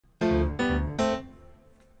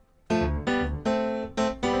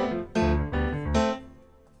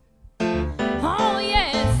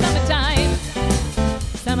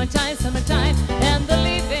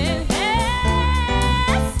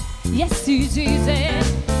easy.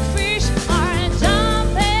 Fish are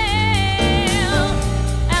jumping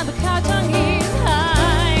and the cotton is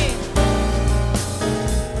high.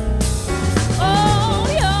 Oh,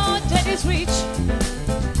 your daddy's rich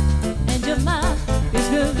and your mom is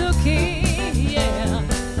good looking, yeah.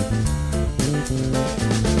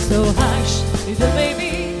 So hush, little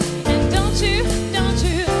baby, and don't you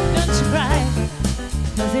cry,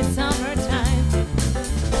 'cause it's summertime.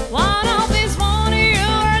 One of these mornings you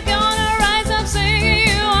are gonna rise up singing,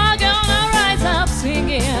 you are gonna rise up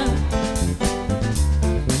singing.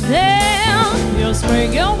 Then you spread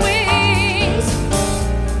your wings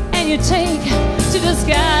and you take to the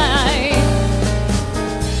sky.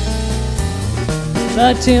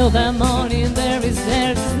 But till the morning there is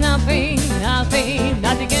nothing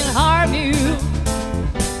can harm you.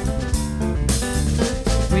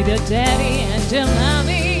 With your daddy and your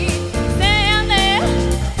mommy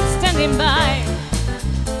standing by.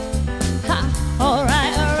 Ha, all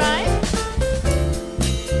right, all right.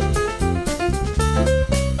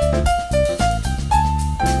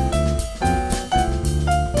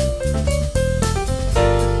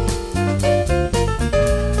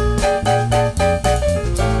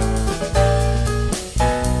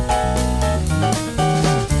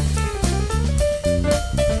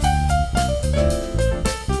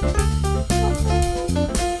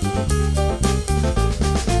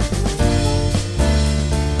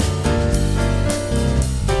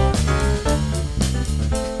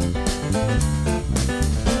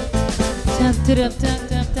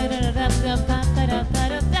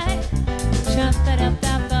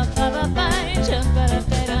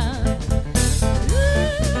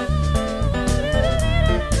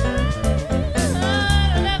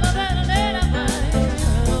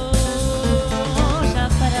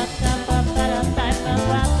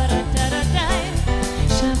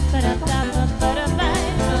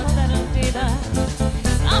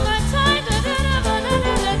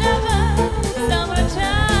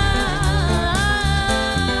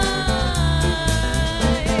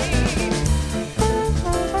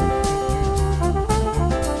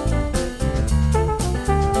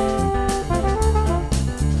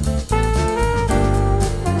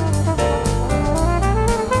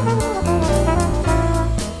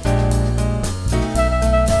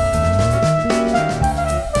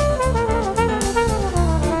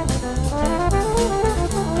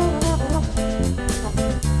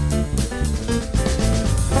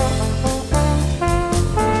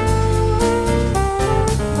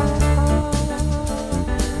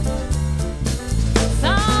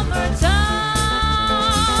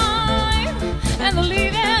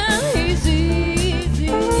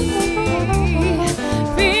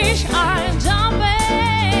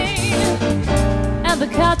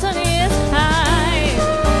 Cotton is high.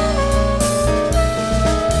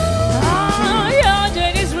 Oh, your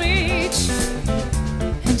dad is rich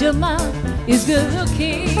and your mom is good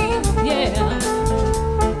looking, yeah.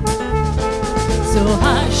 So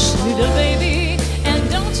hush, little baby, and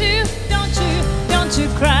don't you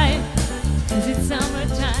cry, 'cause it's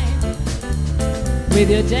summertime. With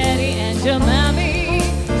your daddy and your mommy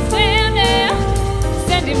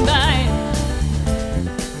standing by.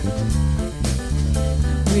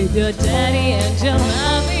 With your daddy and your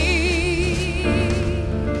mommy